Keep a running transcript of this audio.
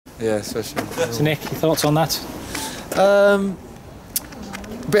Yeah, especially. So Nick, your thoughts on that? A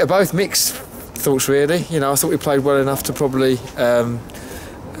bit of both, mixed thoughts really. You know, I thought we played well enough to probably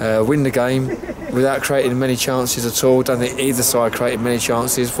win the game without creating many chances at all. Don't think either side created many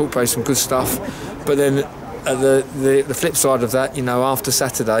chances. I thought we played some good stuff, but then at the flip side of that, you know, after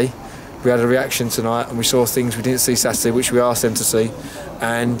Saturday, we had a reaction tonight and we saw things we didn't see Saturday, which we asked them to see,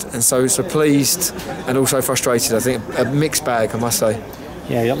 and so pleased and also frustrated. I think a mixed bag, I must say.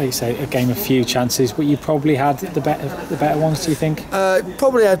 Yeah, like you say, a game of few chances, but you probably had the better ones, do you think?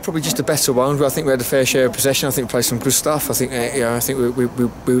 Probably had just the better ones. But I think we had a fair share of possession. I think we played some good stuff. I think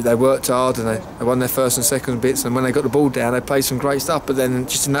they worked hard and they won their first and second bits. And when they got the ball down, they played some great stuff. But then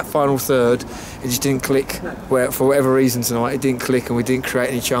just in that final third, it just didn't click. For whatever reason tonight, it didn't click, and we didn't create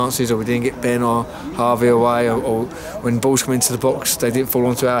any chances, or we didn't get Ben or Harvey away, or when balls come into the box, they didn't fall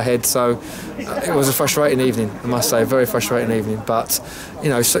onto our head. So it was a frustrating evening, I must say, a very frustrating evening. But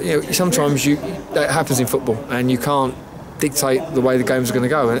sometimes that happens in football, and you can't dictate the way the games are going to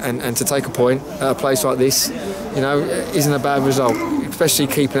go. And to take a point at a place like this, isn't a bad result, especially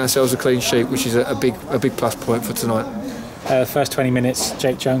keeping ourselves a clean sheet, which is a big plus point for tonight. First 20 minutes,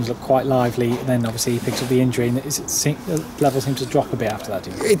 Jake Jones looked quite lively, and then obviously he picked up the injury, and the level seemed to drop a bit after that,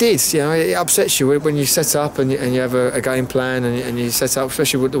 didn't it? It did. It upsets you when you set up and you have a game plan, and you set up,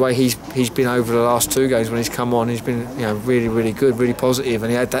 especially with the way he's been over the last two games when he's come on. He's been really, really good, really positive,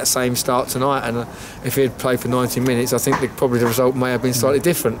 and he had that same start tonight. And if he had played for 90 minutes, I think probably the result may have been slightly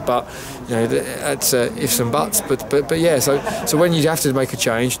different. But that's ifs and buts. But yeah. So when you have to make a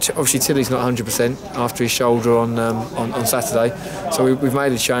change, obviously Tilly's not 100% after his shoulder on Saturday, so we've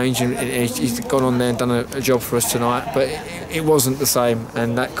made a change, and he's gone on there and done a job for us tonight, but it wasn't the same,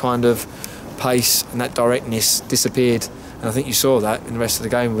 and that kind of pace and that directness disappeared, and I think you saw that in the rest of the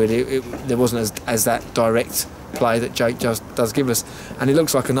game really. There wasn't as that direct play that Jake does give us, and it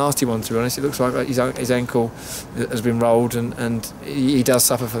looks like a nasty one, to be honest. It looks like his ankle has been rolled, and he does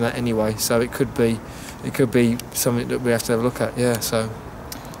suffer from that anyway, so it could be something that we have to have a look at. Yeah, so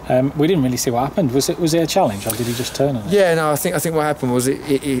we didn't really see what happened. Was it a challenge, or did he just turn on it? Yeah, no, I think what happened was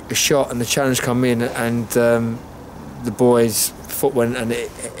it shot, and the challenge come in, and the boy's foot went, and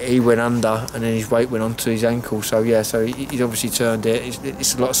he went under, and then his weight went onto his ankle. So yeah, so he's obviously turned it.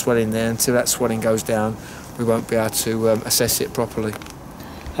 It's a lot of swelling there. Until that swelling goes down, we won't be able to assess it properly.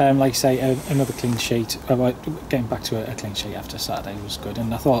 Like you say, another clean sheet. Getting back to a clean sheet after Saturday was good,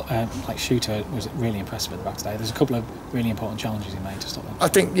 and I thought Shooter was really impressive at the back today. There's a couple of really important challenges he made to stop them. I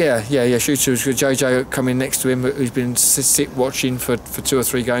think yeah, Shooter was good. JJ coming next to him, who's been sit watching for 2 or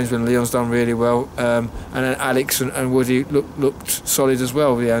 3 games when Leon's done really well, and then Alex and Woody looked solid as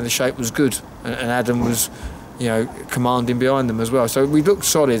well. And the shape was good, and Adam was commanding behind them as well. So we looked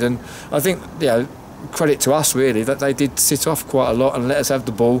solid, and I think credit to us really that they did sit off quite a lot and let us have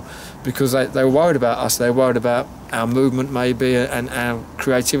the ball, because they were worried about us. They were worried about our movement maybe, and our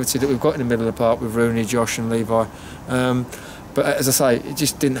creativity that we've got in the middle of the park with Rooney, Josh and Levi. But as I say, it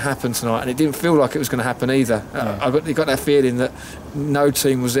just didn't happen tonight, and it didn't feel like it was going to happen either. I got that feeling that no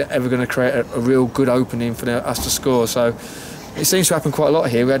team was ever going to create a real good opening for us to score. So it seems to happen quite a lot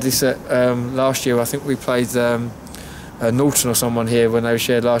here. We had this last year. I think we played Norton or someone here when they were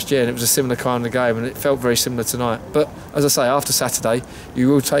shared last year, and it was a similar kind of game, and it felt very similar tonight. But as I say, after Saturday, you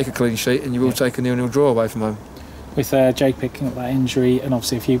will take a clean sheet, and you will take a 0-0 draw away from home. With Jake picking up that injury, and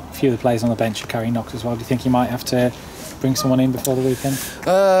obviously a few of the players on the bench are carrying knocks as well, do you think you might have to bring someone in before the weekend?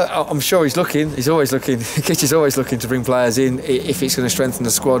 I'm sure he's looking. He's always looking. Kitch is always looking to bring players in if it's going to strengthen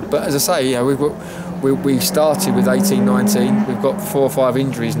the squad. But as I say, we started with 18-19. We've got 4 or 5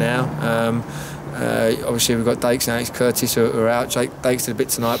 injuries now. Obviously we've got Dakes and Alex Curtis who are out. Dakes did a bit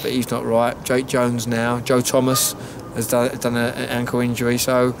tonight, but he's not right. Jake Jones now. Joe Thomas has done an ankle injury.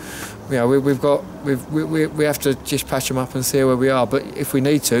 So we have to just patch them up and see where we are. But if we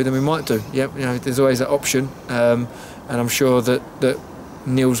need to, then we might do. There's always that option, and I'm sure that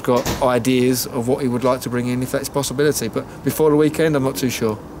Neil's got ideas of what he would like to bring in if that's a possibility. But before the weekend, I'm not too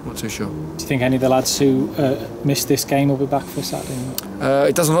sure. Do you think any of the lads who missed this game will be back for Saturday?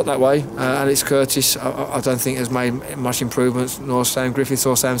 It doesn't look that way. Alex Curtis, I don't think has made much improvements, nor Sam Griffiths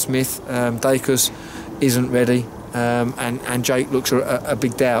or Sam Smith. Dakers isn't ready, and Jake looks a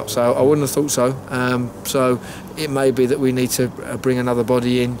big doubt. So I wouldn't have thought so. So it may be that we need to bring another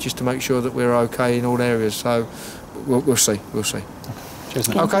body in just to make sure that we're okay in all areas. So we'll see. Cheers,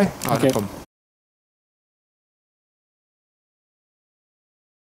 mate. Okay. All right, no problem.